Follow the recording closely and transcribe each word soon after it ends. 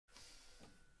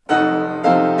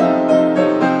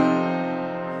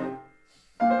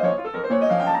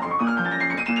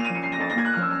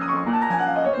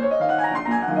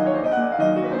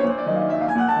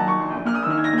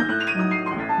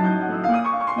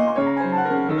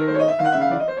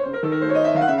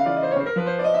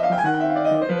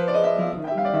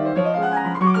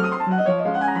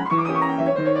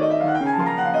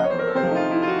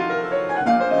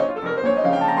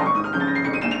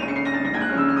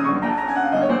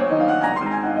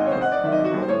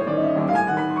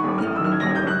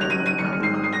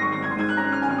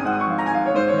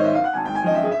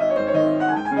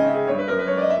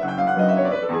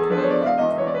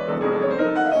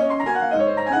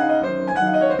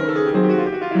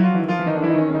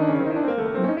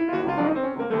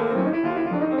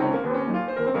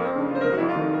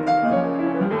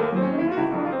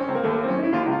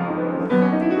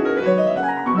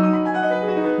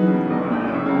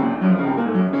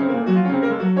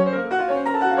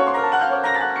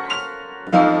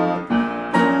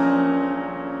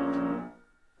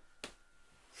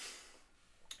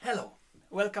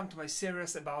to my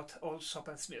series about all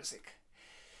Chopin's music.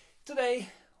 Today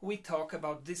we talk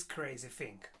about this crazy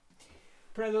thing.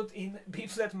 Prelude in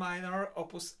B-flat minor,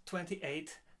 opus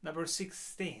 28, number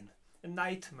 16, a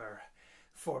nightmare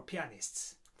for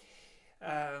pianists.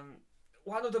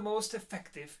 One of the most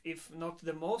effective, if not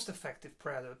the most effective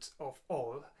prelude of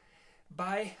all,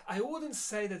 I wouldn't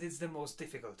say that it's the most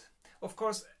difficult. Of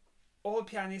course, all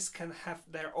pianists can have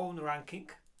their own ranking,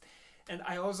 and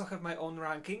I also have my own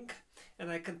ranking,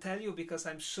 and I can tell you because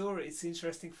I'm sure it's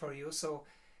interesting for you. So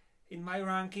in my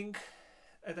ranking,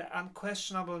 the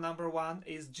unquestionable number one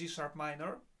is G sharp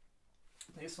minor,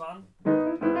 this one.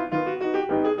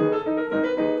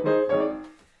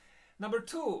 Number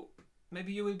two,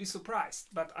 maybe you will be surprised,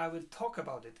 but I will talk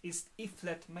about it, is E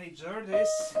flat major,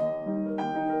 this,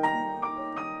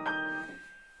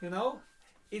 you know,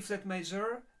 E flat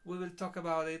major. We will talk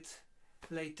about it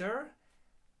later.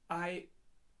 I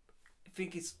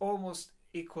think it's almost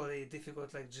equally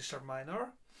difficult like G sharp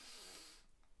minor.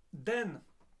 Then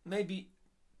maybe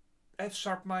F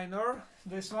sharp minor,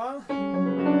 this one.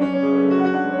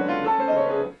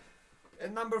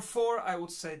 And number four, I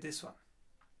would say this one.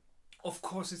 Of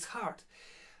course it's hard,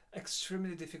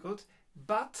 extremely difficult,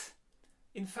 but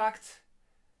in fact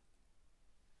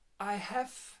I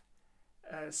have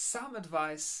some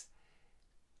advice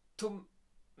to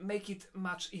make it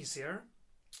much easier.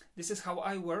 This is how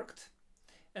I worked,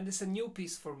 and it's a new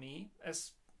piece for me.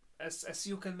 As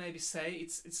you can maybe say,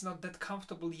 it's not that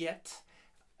comfortable yet.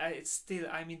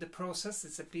 I'm in the process.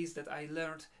 It's a piece that I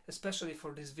learned especially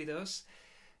for these videos.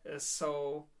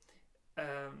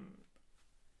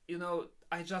 You know,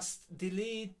 I just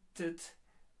deleted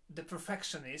the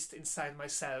perfectionist inside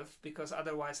myself, because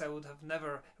otherwise I would have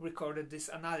never recorded this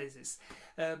analysis.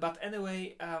 But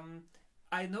anyway,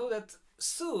 I know that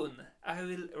soon I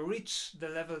will reach the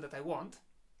level that I want,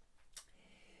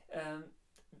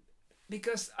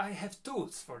 because I have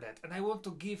tools for that, and I want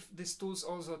to give these tools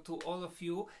also to all of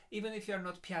you, even if you are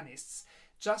not pianists,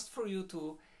 just for you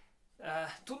to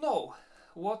know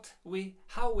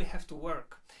how we have to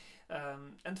work.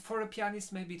 And for a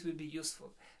pianist maybe it will be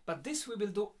useful, but this we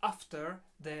will do after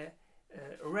the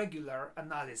regular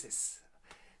analysis.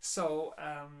 So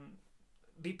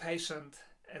be patient.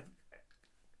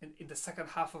 In the second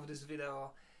half of this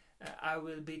video I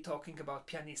will be talking about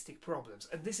pianistic problems,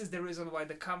 and this is the reason why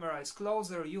the camera is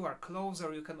closer, you are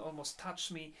closer, you can almost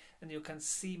touch me and you can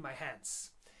see my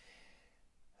hands.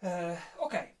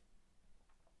 Okay,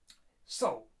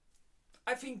 so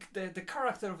I think the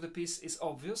character of the piece is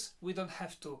obvious. We don't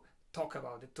have to talk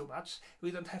about it too much.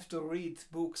 We don't have to read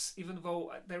books, even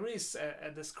though there is a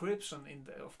description in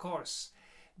of course.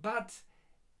 But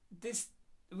this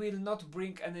will not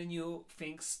bring any new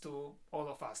things to all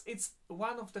of us. It's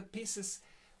one of the pieces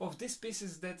of these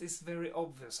pieces that is very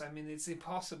obvious. I mean, it's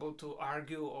impossible to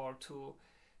argue or to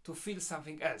feel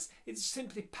something else. It's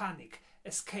simply panic,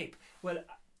 escape. Well,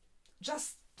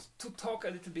 just to talk a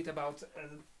little bit about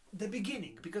the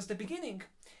beginning, because the beginning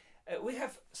we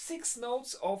have 6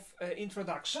 notes of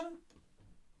introduction,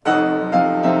 and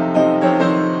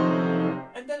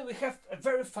then we have a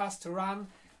very fast run.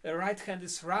 The right hand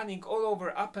is running all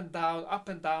over, up and down, up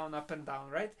and down, up and down,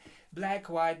 right? Black,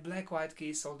 white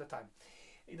keys all the time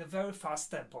in a very fast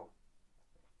tempo.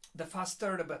 The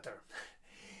faster the better.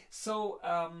 So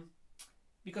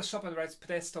because Chopin writes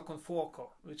presto con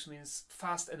fuoco, which means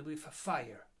fast and with a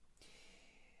fire.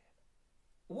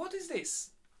 What is this?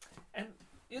 And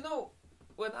you know,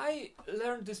 when I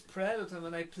learned this prelude and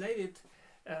when I played it,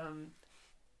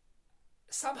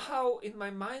 somehow in my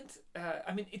mind,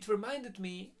 I mean, it reminded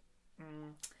me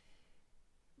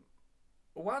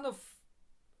one of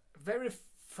very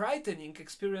frightening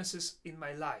experiences in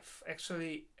my life,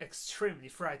 actually extremely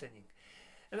frightening.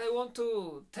 And I want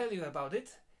to tell you about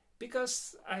it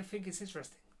because I think it's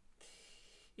interesting.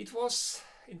 It was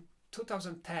in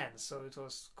 2010, so it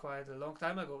was quite a long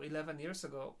time ago, 11 years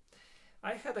ago.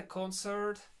 I had a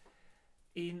concert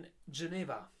in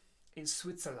Geneva, in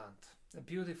Switzerland, a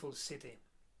beautiful city.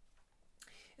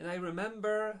 And I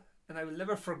remember, and I will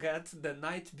never forget, the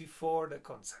night before the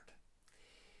concert.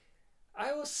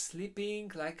 I was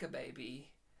sleeping like a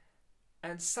baby,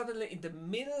 and suddenly in the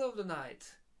middle of the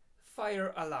night,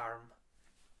 fire alarm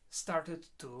started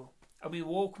to,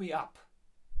 woke me up.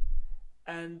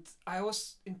 And I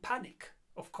was in panic,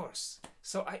 of course.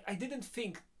 So I didn't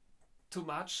think too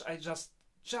much. I just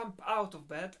jumped out of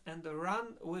bed and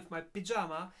ran with my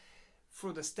pyjama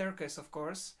through the staircase, of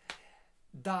course,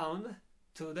 down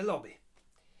to the lobby.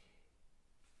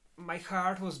 My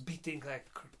heart was beating like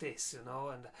this, you know,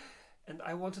 and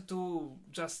I wanted to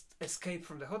just escape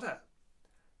from the hotel.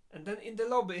 And then in the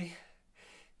lobby,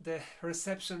 the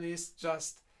receptionist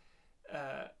just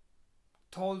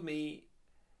told me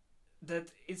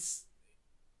that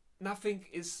nothing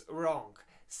is wrong.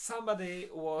 Somebody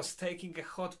was taking a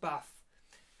hot bath,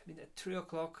 I mean at 3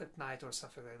 o'clock at night or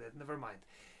something like that, never mind.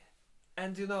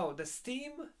 And you know, the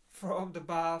steam from the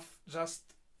bath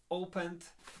just opened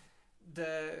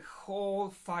the whole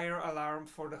fire alarm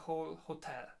for the whole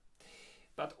hotel.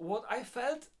 But what I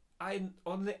felt,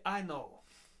 only I know.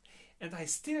 And I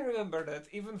still remember that,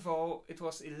 even though it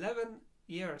was 11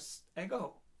 years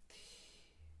ago.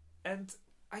 And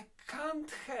I can't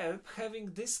help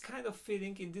having this kind of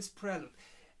feeling in this prelude.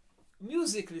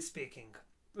 Musically speaking,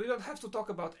 we don't have to talk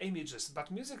about images,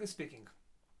 but musically speaking,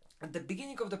 at the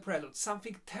beginning of the prelude,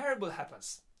 something terrible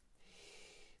happens.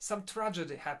 Some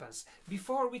tragedy happens.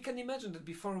 Before, we can imagine that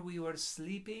before we were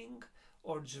sleeping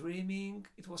or dreaming,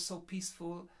 it was so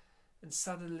peaceful, and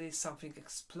suddenly something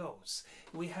explodes.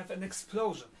 We have an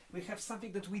explosion. We have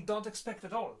something that we don't expect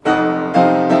at all.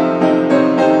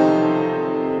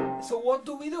 So what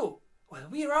do? Well,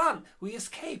 we run, we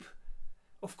escape.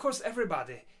 Of course,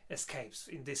 everybody escapes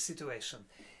in this situation.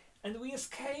 And we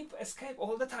escape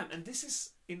all the time. And this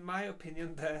is, in my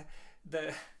opinion,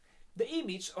 the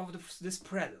image of this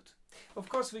prelude. Of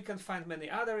course, we can find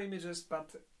many other images,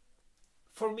 but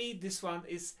for me, this one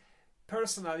is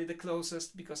personally the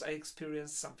closest, because I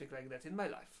experienced something like that in my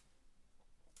life.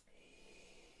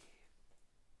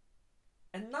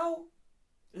 And now,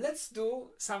 let's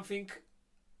do something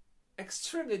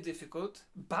extremely difficult,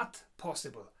 but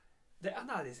possible. The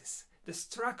analysis, the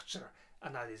structure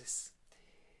analysis.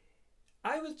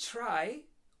 I will try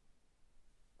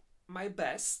my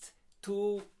best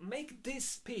to make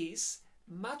this piece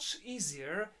much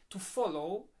easier to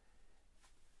follow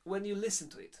when you listen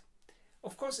to it.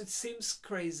 Of course, it seems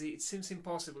crazy, it seems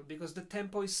impossible, because the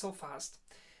tempo is so fast.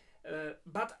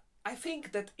 But I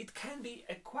think that it can be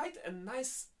quite a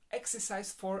nice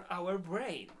exercise for our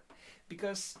brain,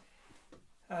 because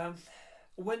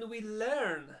when we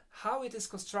learn how it is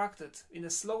constructed in a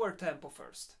slower tempo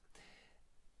first,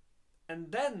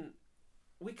 and then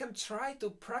we can try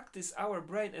to practice our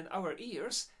brain and our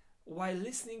ears while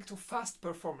listening to fast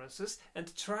performances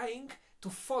and trying to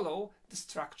follow the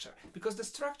structure, because the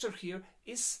structure here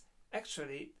is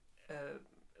actually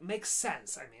makes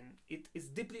sense. I mean, it is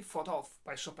deeply thought of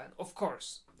by Chopin, of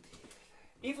course,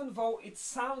 even though it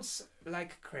sounds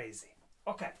like crazy.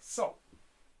 Okay, so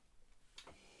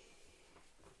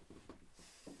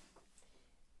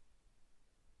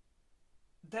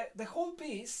the whole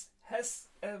piece has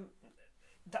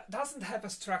doesn't have a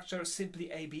structure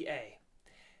simply ABA.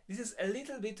 This is a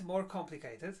little bit more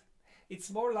complicated. It's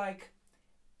more like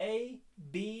A,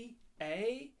 B,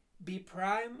 A, B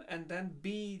prime, and then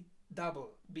B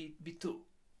double, B2.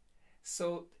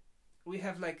 So we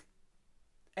have like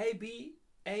A, B,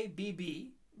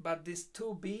 B, but these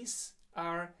two B's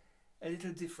are a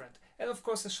little different. And of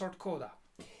course a short coda.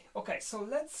 Okay, so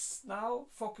let's now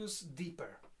focus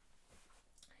deeper.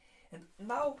 And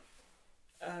now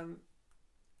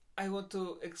I want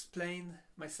to explain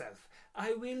myself.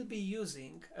 I will be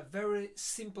using a very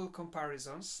simple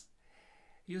comparisons,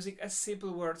 using as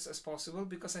simple words as possible,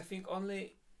 because I think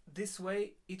only this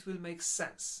way it will make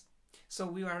sense. So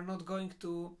we are not going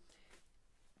to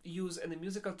use any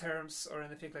musical terms or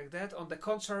anything like that. On the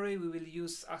contrary, we will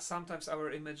use sometimes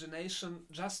our imagination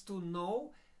just to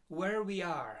know where we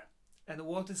are and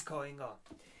what is going on.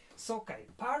 So okay,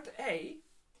 part A,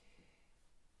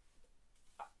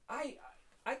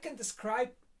 I can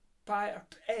describe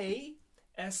part A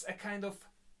as a kind of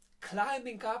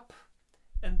climbing up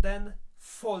and then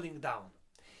falling down.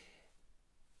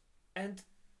 And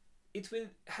it will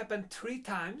happen 3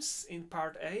 times in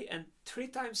part A and 3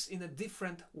 times in a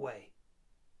different way.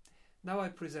 Now I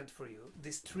present for you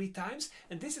these 3 times,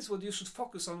 and this is what you should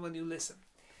focus on when you listen.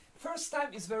 First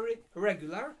time is very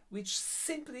regular, which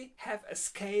simply have a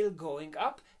scale going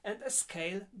up and a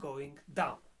scale going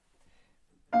down.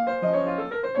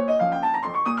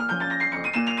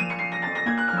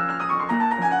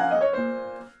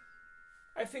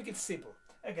 I think it's simple.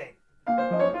 Again.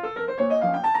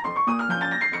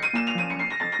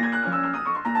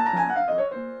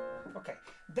 Okay,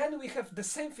 then we have the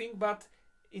same thing but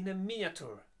in a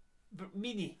miniature,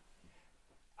 mini,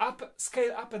 up,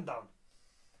 scale up and down.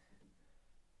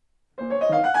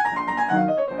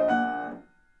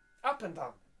 Up and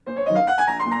down.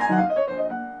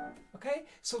 Okay,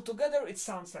 so together it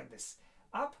sounds like this.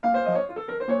 Up, down,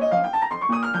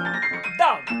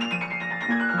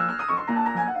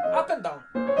 up and down.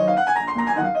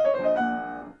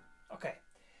 Okay,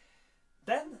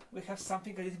 then we have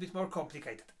something a little bit more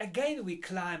complicated. Again we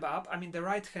climb up, I mean the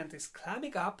right hand is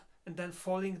climbing up and then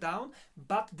falling down,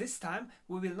 but this time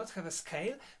we will not have a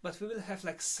scale, but we will have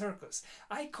like circles.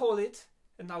 I call it,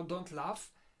 and now don't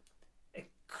laugh, a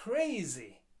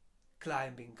crazy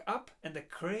climbing up and a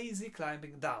crazy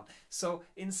climbing down. So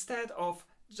instead of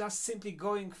just simply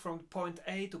going from point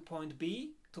A to point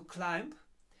B to climb,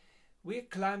 we're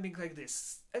climbing like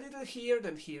this, a little here,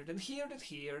 then here, then here, then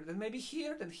here, then maybe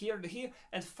here, then here, then here,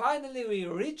 and finally we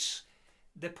reach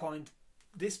the point,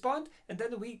 this point, and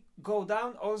then we go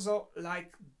down also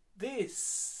like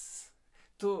this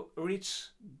to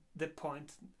reach the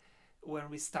point where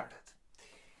we started.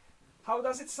 How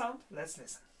does it sound? Let's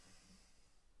listen.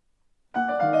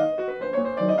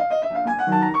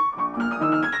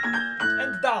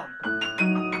 And down.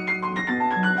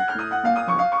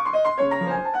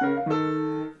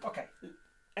 Okay,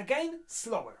 again,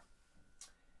 slower.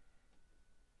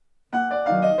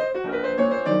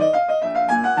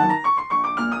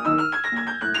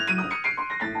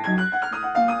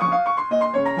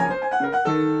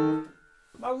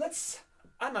 Now let's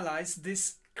analyze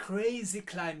this crazy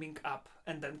climbing up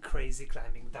and then crazy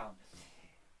climbing down.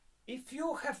 If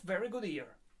you have very good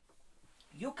ear,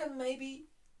 you can maybe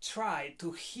try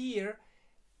to hear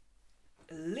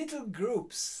little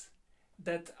groups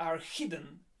that are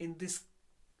hidden in this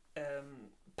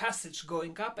passage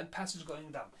going up and passage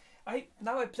going down.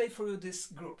 Now I play for you these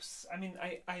groups. I mean,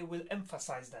 I will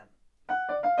emphasize them.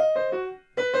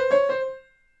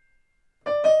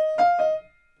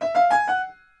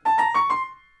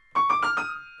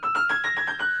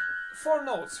 Four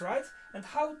notes, right? And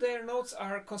how their notes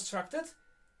are constructed?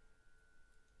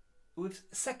 With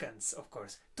seconds, of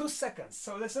course. 2 seconds.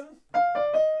 So listen.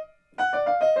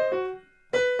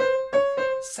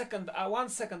 Second, 1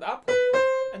 second up,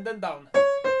 and then down.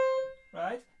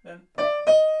 Right? Then.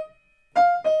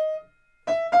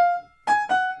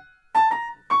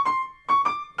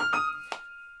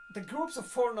 The groups of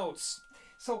 4 notes.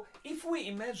 So if we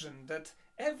imagine that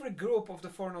every group of the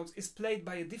 4 notes is played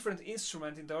by a different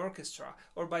instrument in the orchestra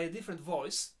or by a different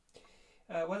voice,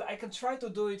 well, I can try to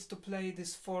do it to play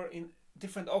this 4 in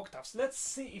different octaves. Let's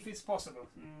see if it's possible.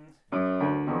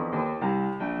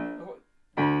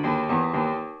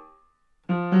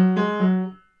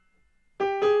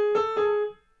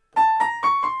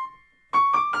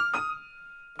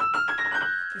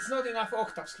 It's not enough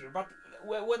octaves here, but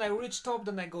when I reach top,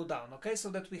 then I go down, okay? So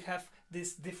that we have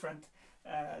these different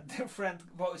different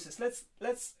voices.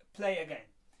 Let's play again.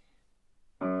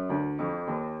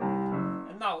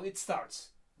 And now it starts.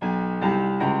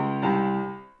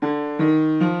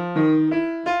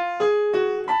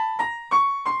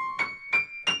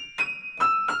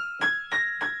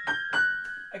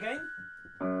 Again.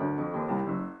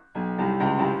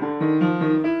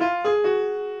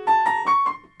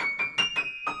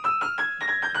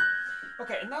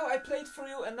 Okay, and now I played for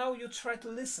you, and now you try to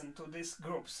listen to these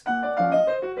groups.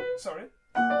 Sorry.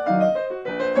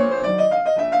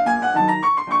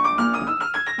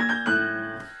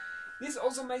 This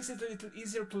also makes it a little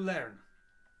easier to learn,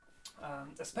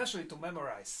 especially to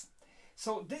memorize.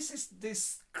 So this is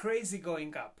this crazy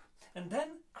going up, and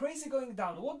then crazy going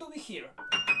down. What do we hear?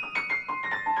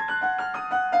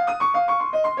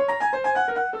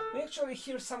 We actually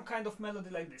hear some kind of melody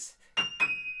like this.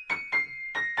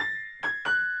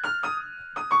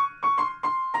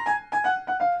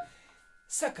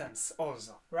 Seconds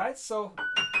also, right? So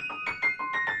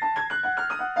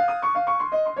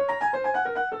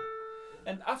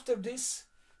and after this,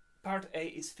 part A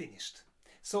is finished.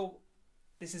 So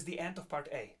this is the end of part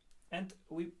A, and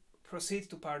we proceed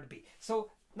to part B.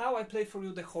 So now I play for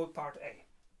you the whole part A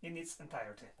in its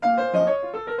entirety.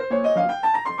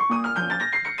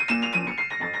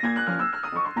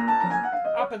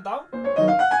 Up and down,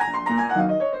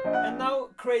 and now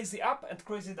crazy up and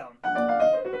crazy down.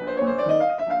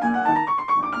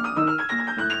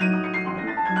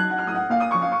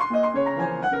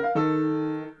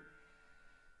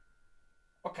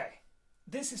 Okay,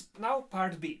 this is now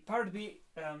part B. Part B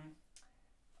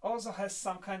also has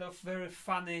some kind of very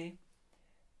funny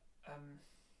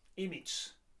image,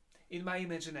 in my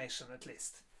imagination at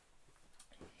least.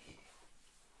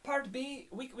 Part B,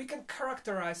 we can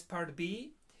characterize part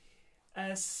B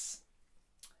as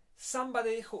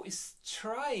somebody who is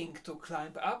trying to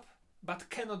climb up but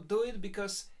cannot do it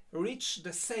because reach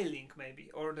the ceiling maybe,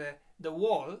 or the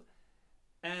wall,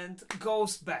 and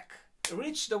goes back.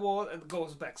 Reach the wall and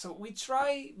goes back. So we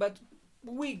try, but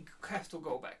we have to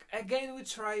go back. Again we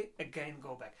try, again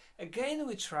go back. Again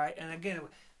we try, and again.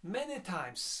 Many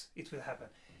times it will happen.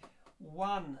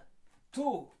 1,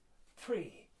 2,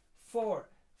 3, 4,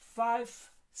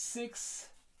 5, 6,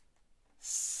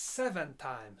 7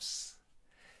 times.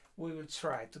 we will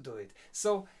try to do it.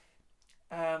 So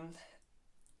and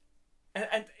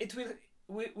it will,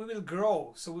 we will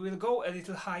grow, so we will go a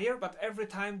little higher, but every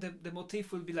time the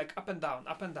motif will be like up and down,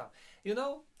 you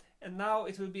know. And now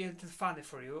it will be a little funny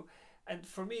for you and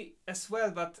for me as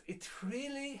well, but it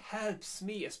really helps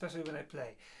me, especially when I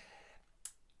play.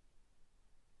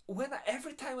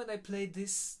 Every time when I play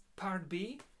this part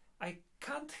B, I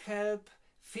can't help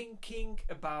thinking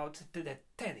about the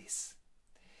tennis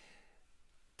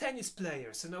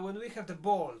players. You know, when we have the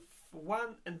ball,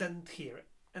 one and then here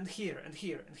and here and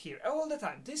here and here all the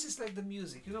time. This is like the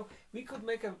music. You know, we could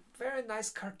make a very nice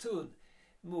cartoon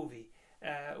movie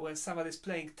when somebody's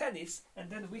playing tennis, and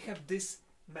then we have this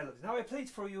melody. Now I play it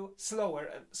for you slower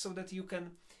so that you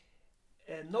can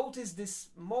notice this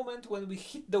moment when we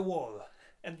hit the wall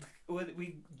and when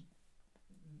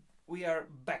we are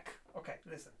back. Okay,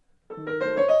 listen.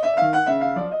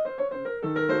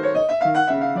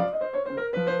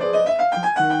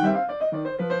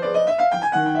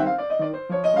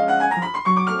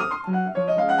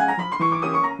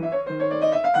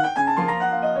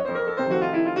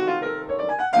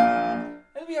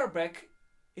 And we are back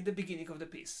in the beginning of the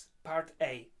piece, part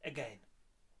A again.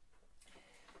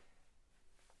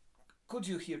 Could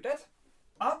you hear that?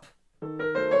 Up,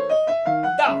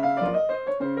 down,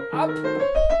 up,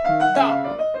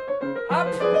 down,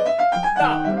 up,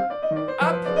 down,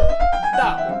 up,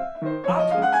 down,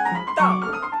 up, down,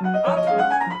 up,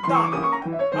 down,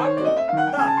 up,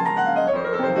 down.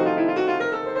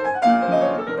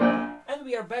 And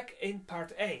we are back in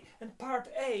part A. And part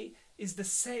A is the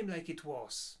same like it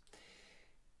was.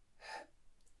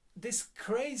 This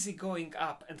crazy going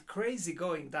up and crazy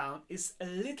going down is a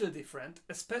little different,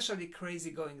 especially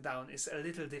crazy going down is a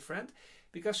little different,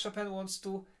 because Chopin wants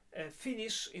to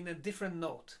finish in a different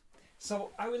note.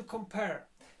 So I will compare.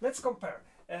 Let's compare.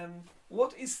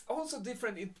 What is also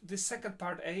different in the second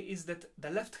part A is that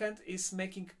the left hand is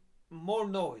making more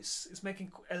noise. It's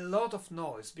making a lot of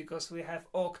noise because we have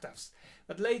octaves.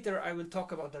 But later I will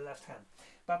talk about the left hand.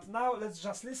 But now let's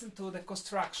just listen to the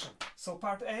construction. So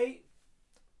part A,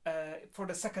 for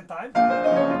the second time.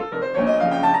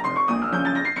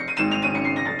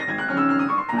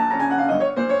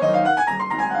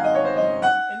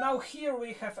 And now here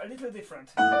we have a little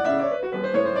different.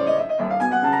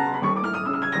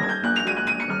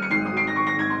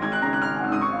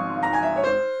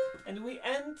 And we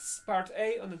end part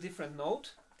A on a different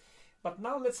note. But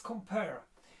now let's compare.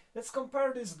 Let's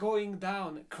compare this going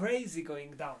down, crazy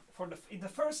going down. In the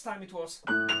first time it was.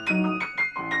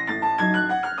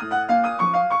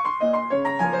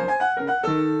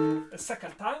 The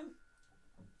second time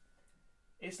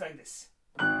is like this.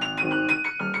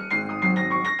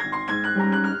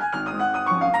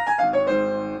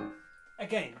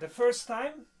 Again, the first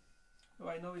time, oh,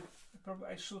 I know it, probably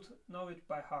I should know it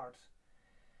by heart.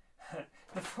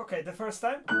 Okay, the first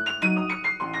time.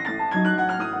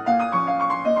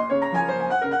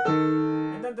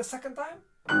 And then the second time.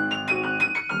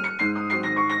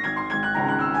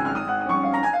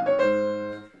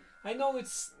 I know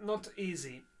it's not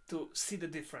easy to see the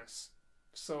difference,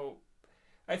 so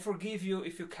I forgive you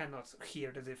if you cannot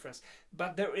hear the difference,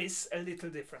 but there is a little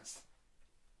difference.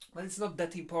 But it's not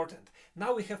that important.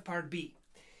 Now we have part B.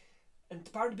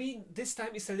 And part B this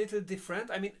time is a little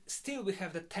different. I mean, still we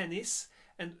have the tennis,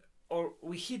 or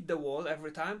we hit the wall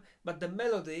every time, but the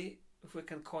melody, if we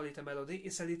can call it a melody,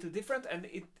 is a little different, and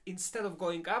it, instead of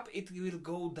going up, it will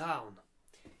go down.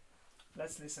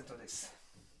 Let's listen to this.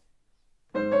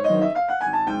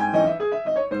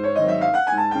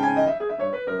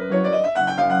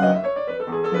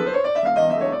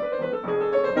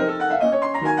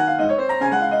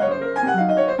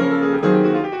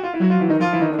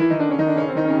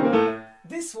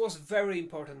 This was a very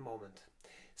important moment.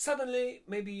 Suddenly,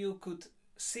 maybe you could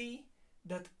see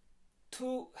that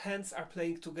two hands are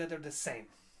playing together the same.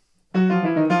 For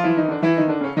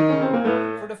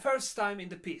the first time in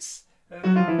the piece.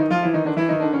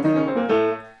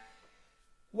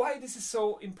 Why this is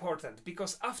so important?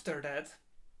 Because after that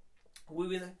we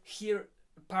will hear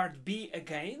part B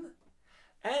again,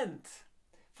 and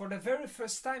for the very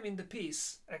first time in the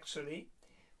piece, actually,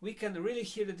 we can really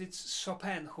hear that it's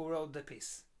Chopin who wrote the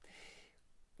piece.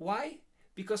 Why?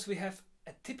 Because we have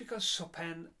a typical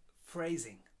Chopin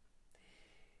phrasing.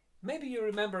 Maybe you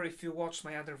remember, if you watched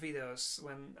my other videos,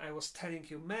 when I was telling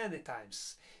you many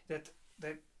times that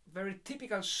the very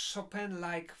typical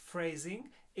Chopin-like phrasing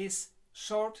is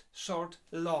short, short,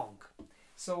 long.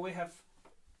 So we have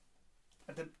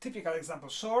the typical example: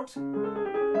 short,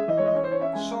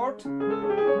 short,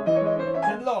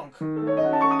 and long.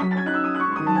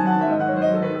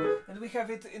 And we have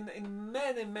it in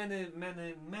many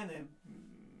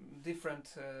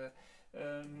different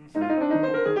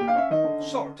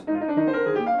short,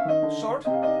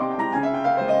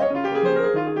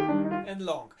 and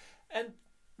long, and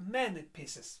many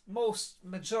pieces,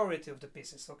 majority of the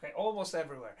pieces, okay, almost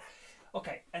everywhere.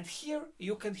 Okay, and here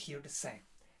you can hear the same.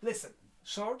 Listen,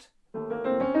 short, short,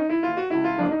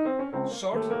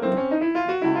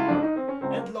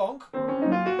 and long,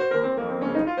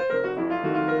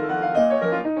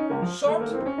 short,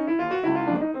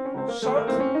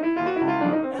 short,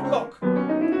 and long.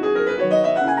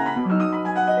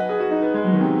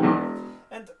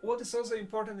 And what is also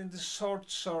important in the short,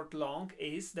 short, long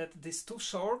is that these two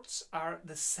shorts are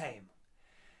the same,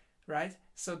 right?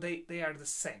 So they are the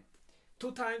same.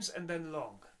 2 times and then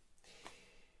long.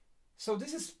 So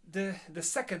this is the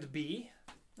second B,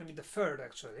 I mean the third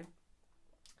actually.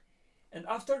 And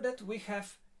after that we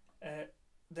have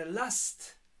the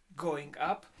last going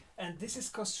up, and this is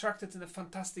constructed in a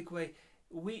fantastic way.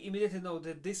 We immediately know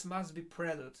that this must be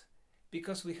prelude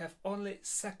because we have only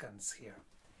seconds here.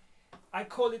 I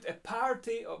call it a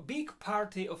party, a big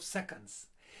party of seconds,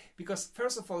 because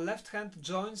first of all left hand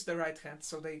joins the right hand,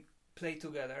 so they play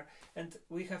together, and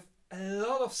we have a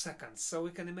lot of seconds, so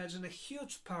we can imagine a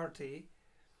huge party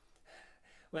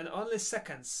when only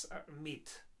seconds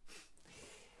meet.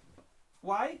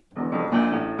 Why?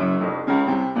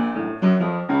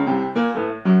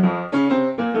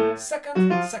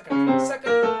 Second, second,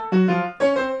 second,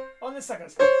 only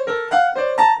seconds.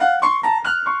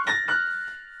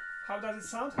 How does it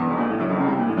sound?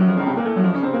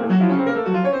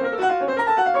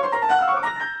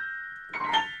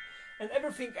 And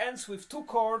everything ends with 2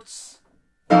 chords,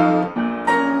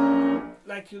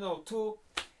 like, you know, 2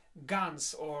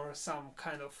 guns or some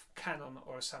kind of cannon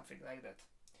or something like that.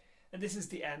 And this is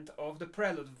the end of the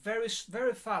prelude. Very,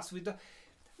 very fast.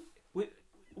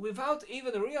 Without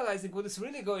even realizing what is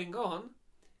really going on,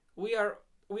 we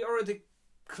already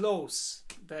close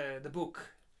the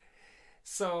book.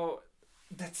 So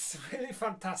that's really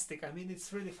fantastic. I mean,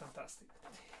 it's really fantastic.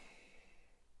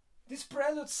 This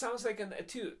prelude sounds like an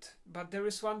etude, but there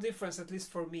is one difference, at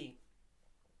least for me.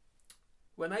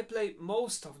 When I play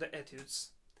most of the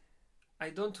etudes, I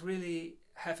don't really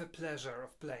have a pleasure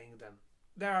of playing them.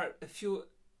 There are a few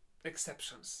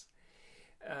exceptions.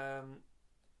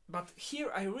 But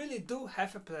here I really do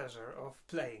have a pleasure of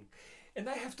playing. And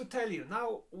I have to tell you,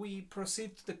 now we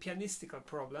proceed to the pianistical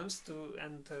problems,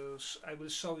 I will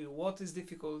show you what is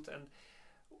difficult and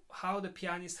how the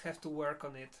pianists have to work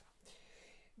on it.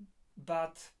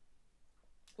 But,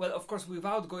 well, of course,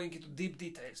 without going into deep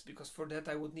details, because for that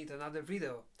I would need another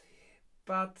video.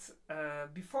 But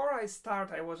before I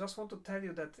start, I just want to tell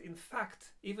you that, in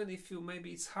fact, even if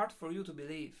maybe it's hard for you to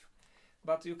believe,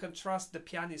 but you can trust the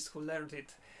pianist who learned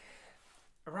it,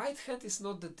 right hand is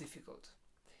not that difficult.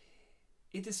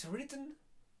 It is written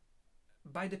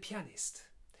by the pianist,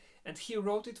 and he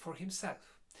wrote it for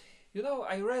himself. You know,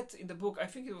 I read in the book, I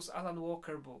think it was Alan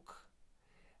Walker's book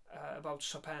about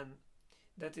Chopin,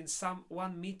 that in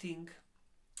one meeting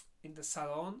in the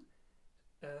salon,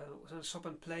 when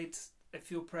Chopin played a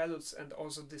few preludes and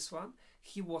also this one,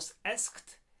 he was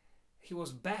begged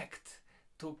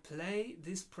to play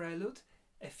this prelude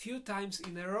a few times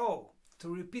in a row,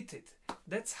 to repeat it.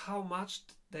 That's how much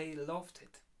they loved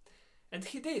it. And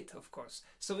he did, of course.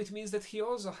 So it means that he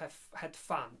also had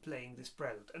fun playing this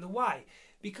prelude. And why?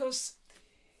 Because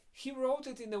he wrote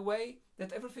it in a way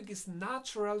that everything is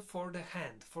natural for the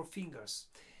hand, for fingers.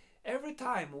 Every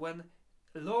time when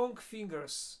long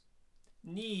fingers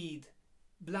need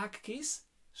black keys,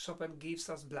 Chopin gives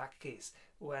us black keys.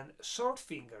 When short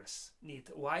fingers need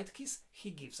white keys,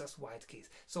 he gives us white keys.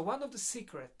 So one of the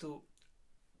secrets to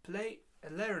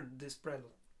learn this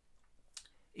prelude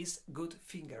is good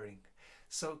fingering.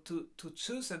 So to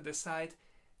choose and decide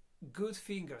good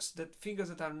fingers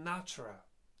that are natural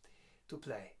to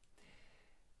play.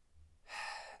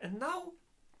 And now,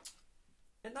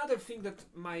 another thing that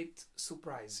might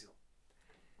surprise you.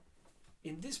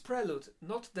 In this prelude,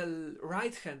 not the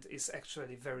right hand is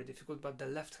actually very difficult, but the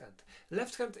left hand.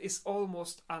 Left hand is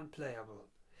almost unplayable.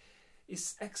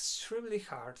 It's extremely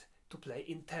hard to play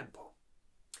in tempo.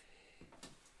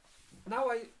 Now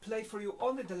I play for you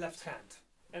only the left hand,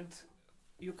 and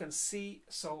you can see,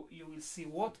 so you will see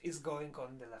what is going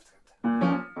on in the left hand.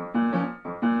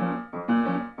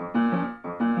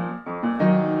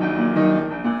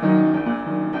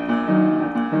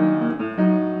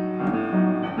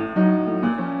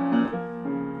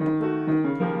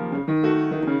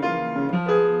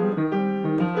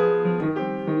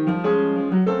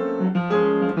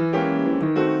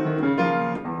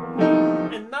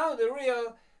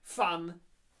 fun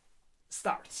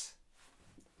starts.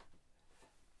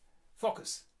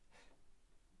 Focus.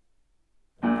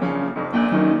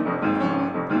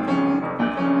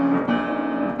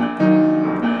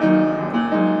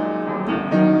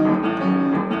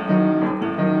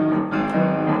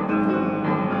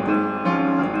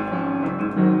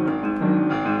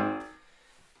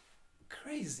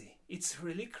 Crazy. It's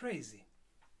really crazy.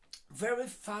 Very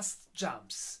fast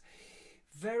jumps.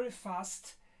 Very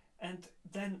fast, and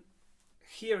then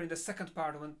here in the second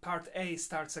part, when part A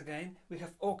starts again, we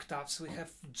have octaves, we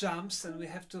have jumps, and we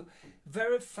have to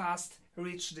very fast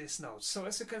reach these notes. So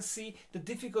as you can see, the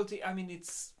difficulty, I mean,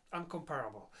 it's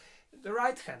uncomparable. The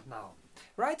right hand now.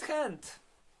 Right hand,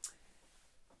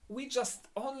 we just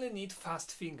only need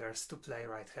fast fingers to play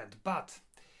right hand, but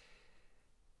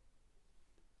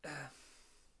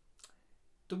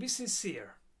to be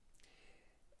sincere,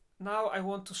 now I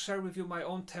want to share with you my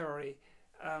own theory.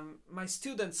 My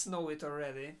students know it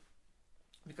already,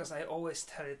 because I always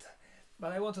tell it,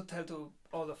 but I want to tell to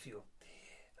all of you.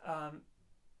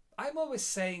 I'm always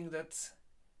saying that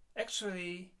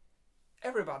actually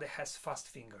everybody has fast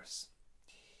fingers.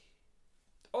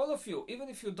 All of you, even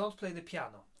if you don't play the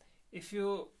piano, if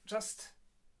you just,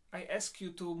 I ask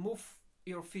you to move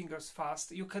your fingers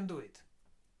fast, you can do it.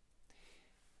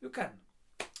 You can.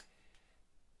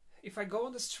 If I go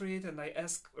on the street and I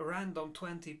ask random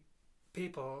 20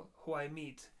 people who I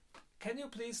meet, can you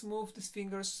please move these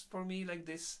fingers for me like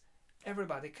this?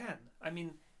 Everybody can. I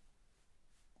mean,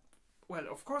 well,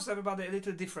 of course everybody a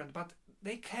little different, but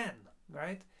they can,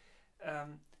 right?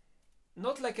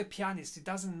 Not like a pianist. It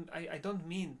doesn't, I don't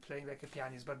mean playing like a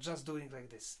pianist, but just doing like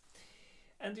this.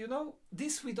 And you know,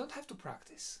 this we don't have to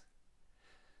practice.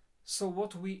 So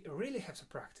what we really have to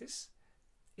practice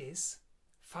is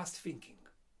fast thinking.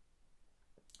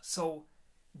 So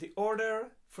the order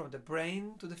from the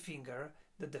brain to the finger,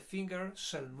 that the finger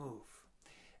shall move.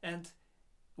 And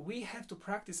we have to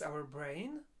practice our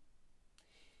brain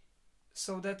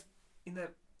so that in a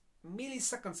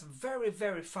milliseconds, very,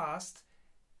 very fast,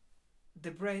 the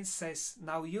brain says,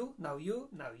 now you, now you,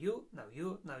 now you, now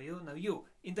you, now you, now you,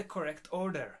 in the correct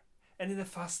order and in a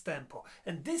fast tempo.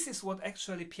 And this is what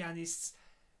actually pianists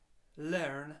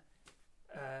learn,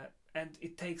 and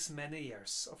it takes many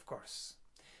years, of course.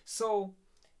 So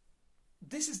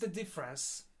this is the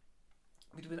difference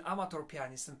between amateur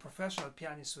pianists and professional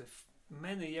pianists with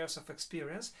many years of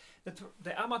experience, that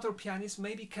the amateur pianist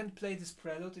maybe can play this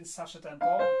prelude in such a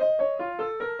tempo.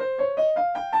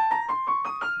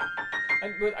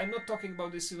 But I'm not talking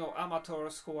about this, you know,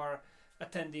 amateurs who are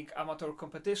attending amateur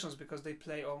competitions because they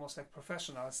play almost like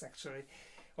professionals actually,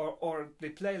 or they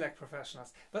play like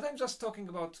professionals. But I'm just talking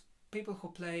about people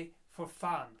who play for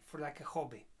fun, for like a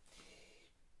hobby.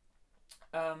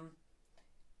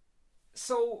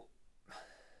 So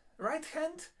right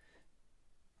hand,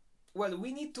 well,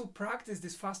 we need to practice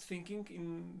this fast thinking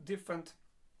in different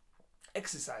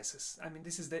exercises. I mean,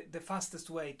 this is the fastest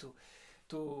way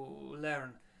to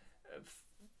learn,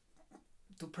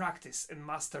 to practice and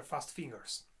master fast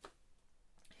fingers.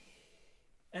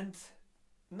 And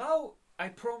now I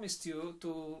promised you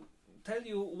to tell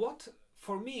you what,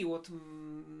 for me, what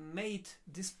made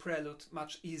this prelude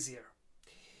much easier.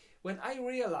 When I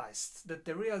realized that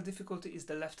the real difficulty is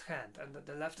the left hand, and that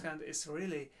the left hand is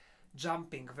really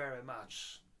jumping very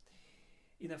much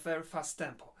in a very fast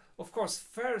tempo. Of course,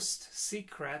 first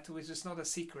secret, which is not a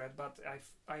secret, but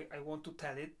I want to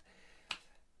tell it,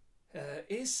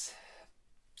 is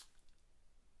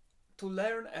to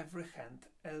learn every hand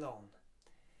alone.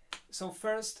 So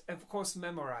first, of course,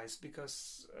 memorize,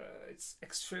 because it's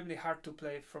extremely hard to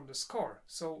play from the score.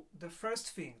 So the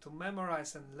first thing, to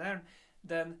memorize and learn,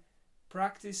 then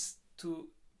practice to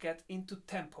get into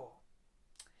tempo.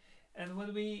 And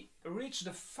when we reach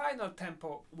the final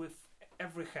tempo with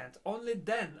every hand, only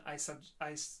then I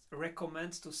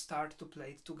recommend to start to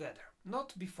play it together.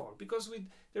 Not before, because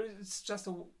it's just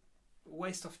a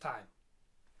waste of time.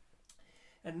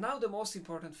 And now the most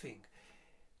important thing.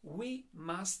 We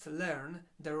must learn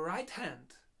the right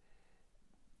hand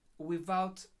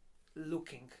without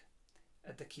looking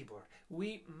at the keyboard.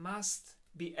 We must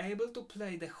be able to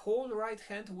play the whole right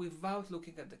hand without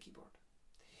looking at the keyboard.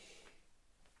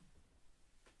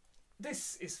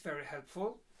 This is very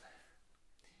helpful.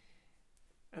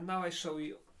 And now I show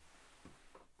you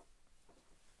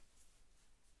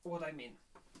what I mean.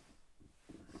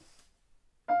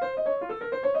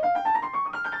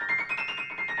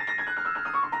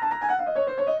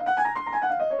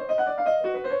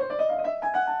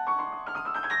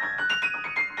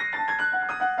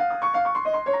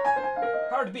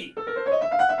 Part B.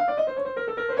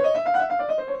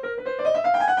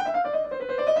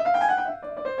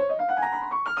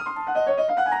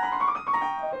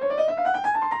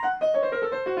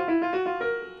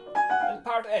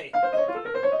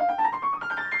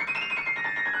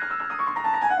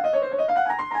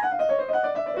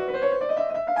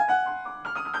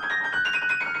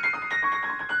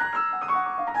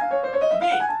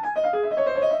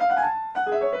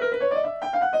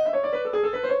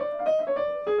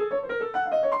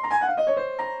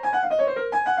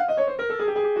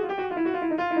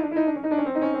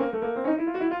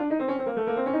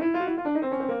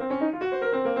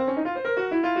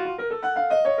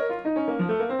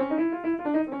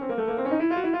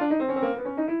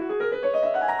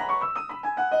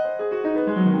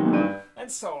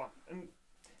 And so on. And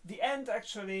the end,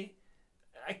 actually,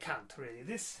 I can't really.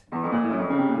 This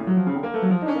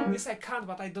I can't,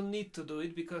 but I don't need to do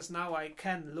it, because now I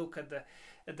can look at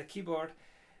the keyboard,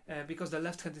 because the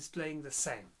left hand is playing the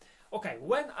same. Okay,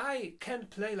 when I can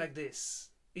play like this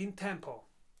in tempo,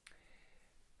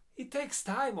 it takes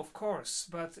time, of course,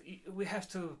 but we have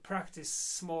to practice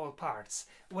small parts.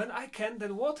 When I can,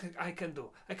 then what I can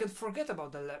do? I can forget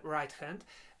about the right hand,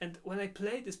 and when I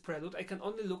play this prelude, I can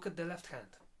only look at the left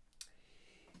hand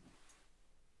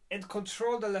and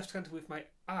control the left hand with my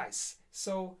eyes.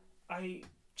 So I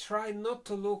try not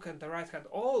to look at the right hand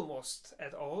almost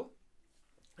at all,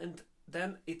 and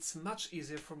then it's much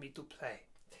easier for me to play.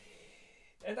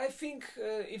 And I think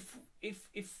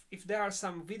if there are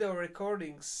some video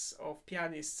recordings of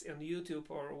pianists on YouTube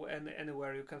or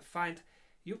anywhere you can find,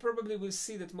 you probably will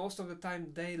see that most of the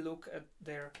time they look at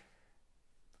their,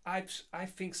 I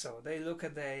think so, they look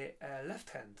at the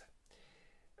left hand.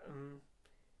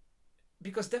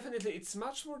 Because definitely it's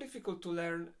much more difficult to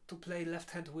learn to play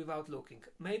left hand without looking.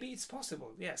 Maybe it's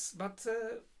possible, yes, but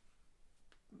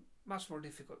much more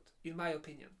difficult, in my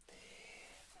opinion.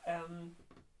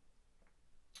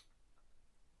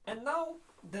 And now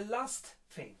the last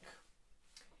thing,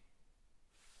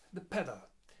 the pedal.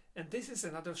 And this is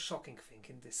another shocking thing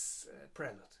in this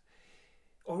prelude.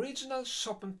 Original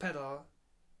Chopin pedal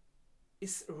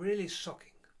is really shocking.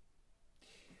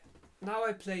 Now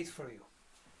I play it for you.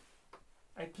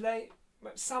 I play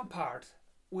some part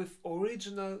with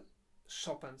original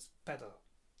Chopin's pedal,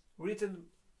 written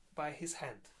by his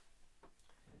hand.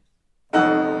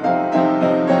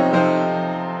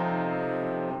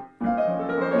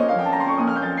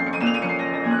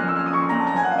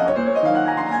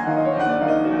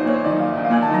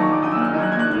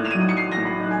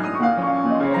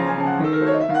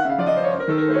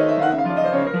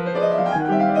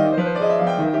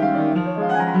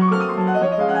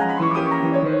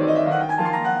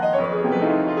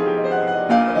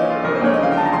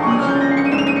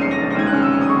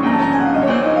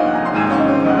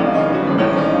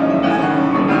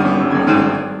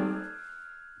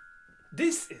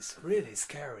 This is really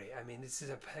scary. I mean, this is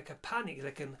like a panic,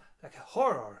 like a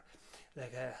horror,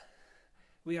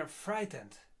 we are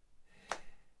frightened.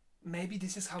 Maybe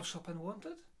this is how Chopin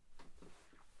wanted?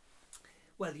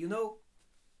 Well, you know,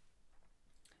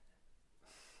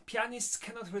 pianists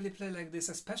cannot really play like this,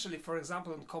 especially, for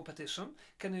example, in competition.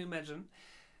 Can you imagine?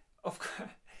 Of course,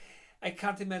 I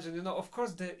can't imagine. You know, of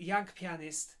course, the young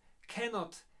pianist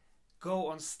cannot go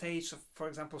on stage of, for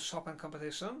example, Chopin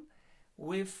competition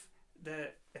with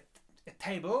a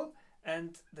table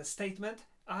and the statement,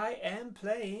 "I am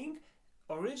playing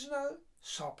original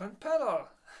Chopin pedal."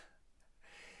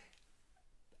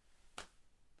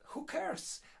 Who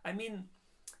cares? I mean,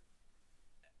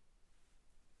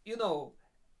 you know,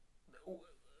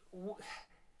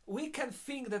 we can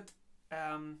think that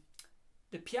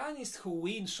the pianist who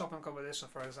wins Chopin competition,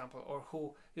 for example, or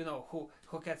who, you know,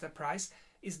 who gets a prize,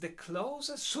 is the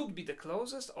closest, should be the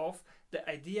closest of the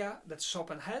idea that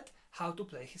Chopin had how to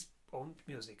play his own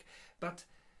music. But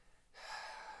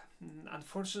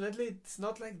unfortunately, it's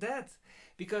not like that,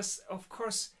 because of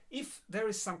course, if there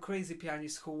is some crazy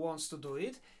pianist who wants to do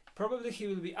it, probably he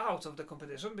will be out of the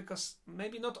competition, because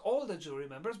maybe not all the jury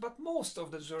members, but most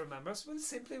of the jury members will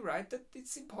simply write that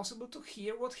it's impossible to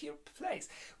hear what he plays.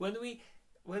 When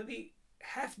we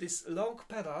have this long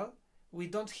pedal, we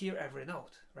don't hear every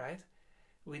note, right?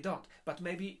 We don't. But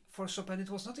maybe for Chopin it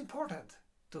was not important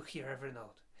to hear every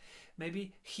note.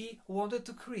 Maybe he wanted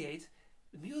to create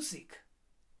music,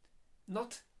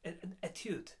 not an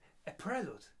etude, a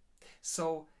prelude.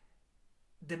 So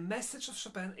the message of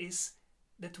Chopin is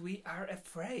that we are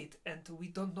afraid and we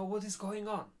don't know what is going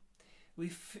on.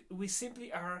 We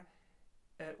simply are,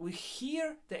 we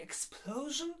hear the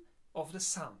explosion of the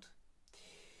sound.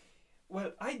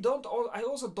 Well, I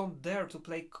also don't dare to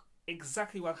play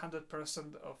exactly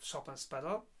 100% of Chopin's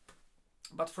pedal,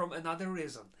 but from another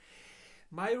reason.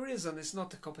 My reason is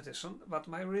not a competition, but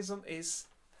my reason is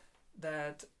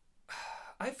that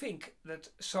I think that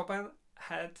Chopin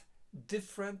had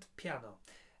different piano.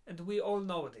 and we all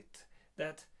know it,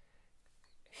 that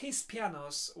his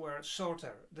pianos were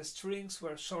shorter, the strings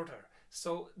were shorter,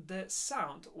 so the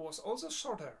sound was also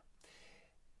shorter.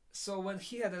 So when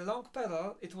he had a long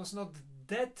pedal, it was not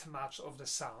that much of the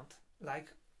sound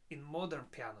like in modern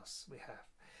pianos we have.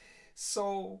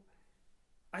 So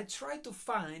I tried to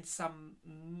find some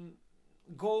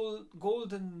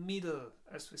golden middle,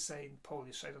 as we say in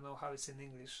Polish. I don't know how it's in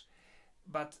English,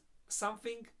 but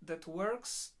something that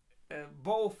works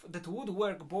that would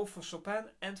work both for Chopin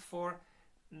and for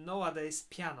nowadays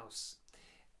pianos,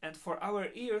 and for our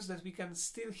ears, that we can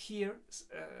still hear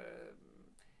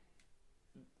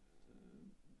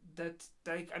that,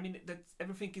 like, I mean, that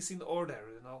everything is in order,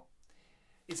 you know.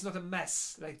 It's not a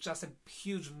mess, like just a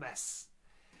huge mess.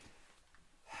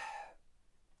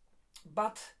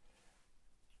 But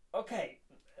okay,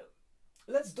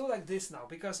 let's do like this now,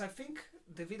 because I think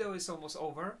the video is almost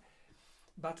over.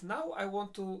 But now I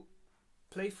want to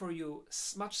play for you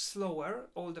much slower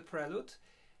all the Prelude,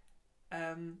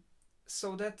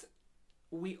 so that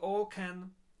we all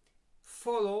can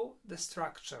follow the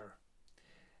structure.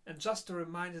 And just to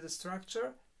remind the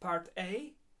structure, part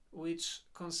A, which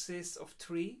consists of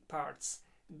 3 parts: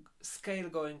 scale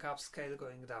going up, scale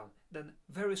going down, then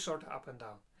very short up and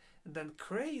down, and then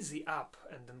crazy up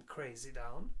and then crazy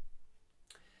down.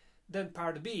 Then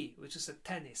part B, which is a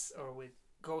tennis, or with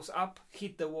goes up,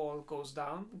 hit the wall, goes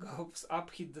down, goes up,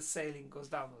 hit the ceiling, goes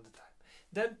down all the time.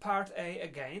 Then part A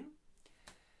again,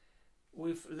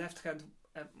 with left hand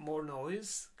more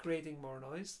noise, creating more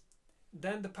noise.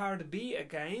 Then the part B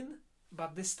again,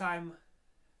 but this time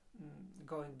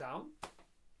going down.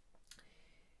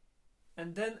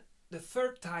 And then the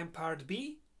third time part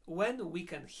B, when we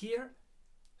can hear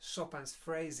Chopin's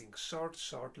phrasing, short,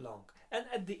 short, long. And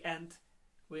at the end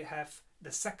we have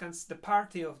the seconds, the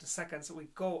party of the seconds. We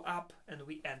go up and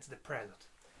we end the Prelude.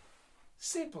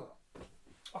 Simple.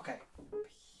 Okay.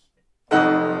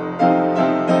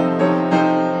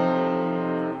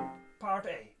 Part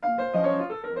A.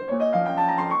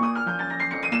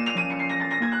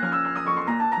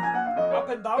 Up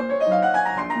and down.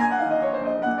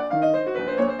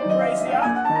 Crazy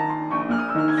up.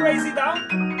 Crazy down.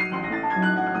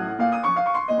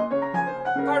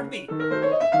 Part B.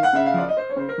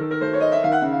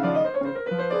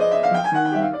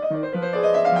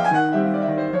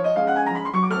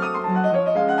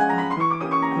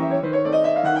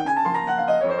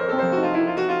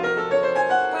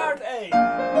 Part A.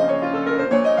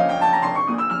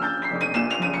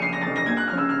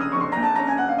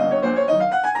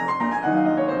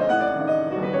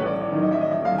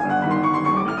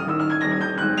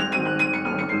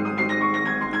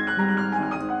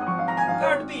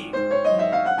 Part B.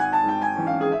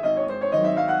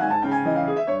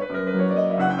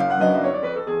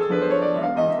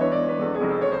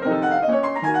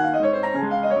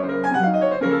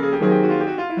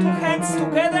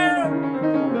 Together,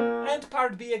 and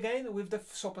part B again with the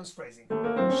Chopin's phrasing.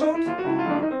 Short,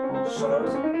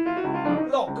 short,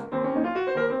 long.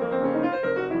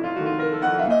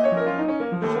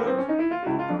 Short,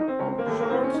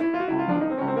 short.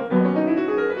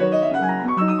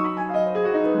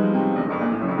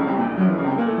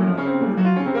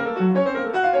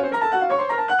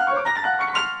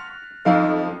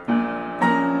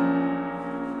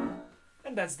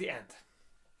 And that's the end.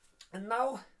 And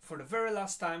now, for the very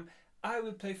last time, I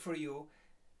will play for you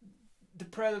the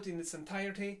Prelude in its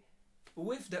entirety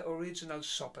with the original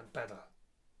Chopin pedal.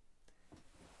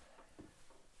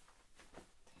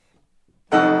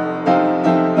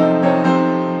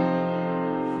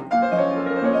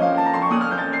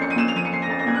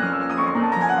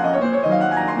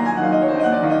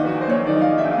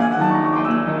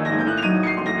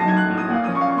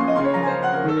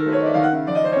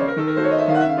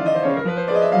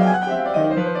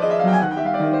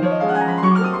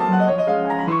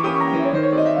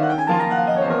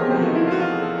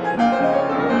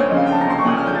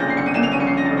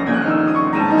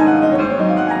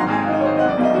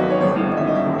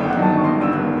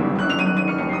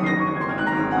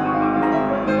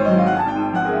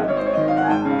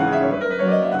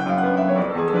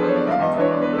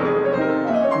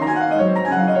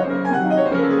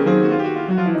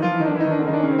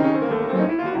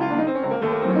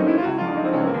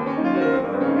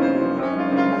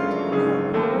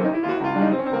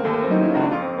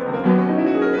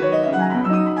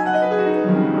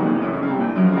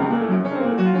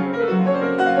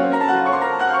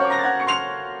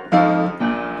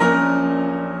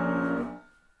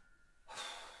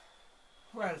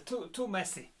 Well, too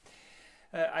messy,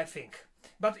 I think.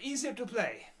 but easier to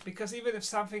play, because even if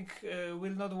something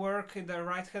will not work in the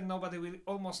right hand,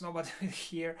 almost nobody will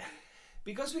hear,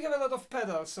 because we have a lot of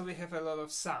pedals, so we have a lot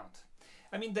of sound.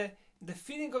 I mean, the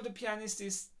feeling of the pianist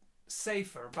is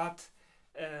safer, but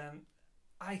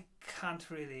I can't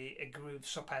really agree with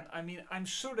Chopin. I mean, I'm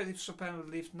sure that if Chopin would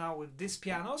live now with these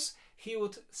pianos, he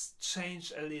would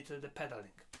change a little the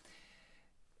pedaling.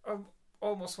 I'm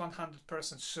almost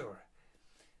 100% sure,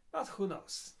 but who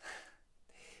knows.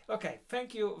 Okay,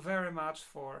 thank you very much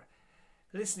for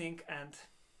listening, and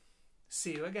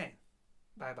see you again.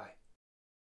 Bye bye.